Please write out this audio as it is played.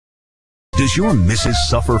Does your missus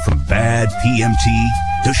suffer from bad PMT?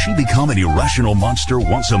 Does she become an irrational monster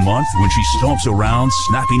once a month when she stomps around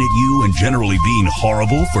snapping at you and generally being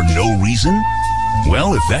horrible for no reason?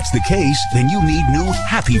 Well, if that's the case, then you need new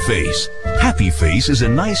Happy Face. Happy Face is a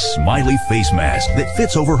nice smiley face mask that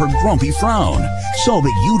fits over her grumpy frown so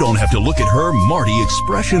that you don't have to look at her Marty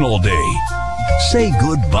expression all day. Say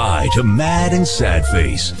goodbye to mad and sad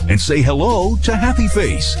face and say hello to Happy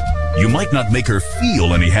Face. You might not make her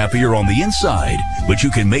feel any happier on the inside, but you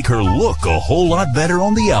can make her look a whole lot better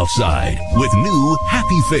on the outside with new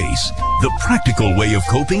Happy Face, the practical way of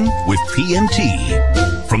coping with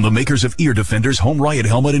PMT. From the makers of Ear Defenders, Home Riot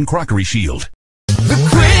Helmet, and Crockery Shield. The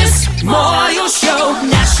Chris Moyles Show,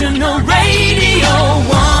 National Radio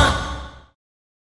 1.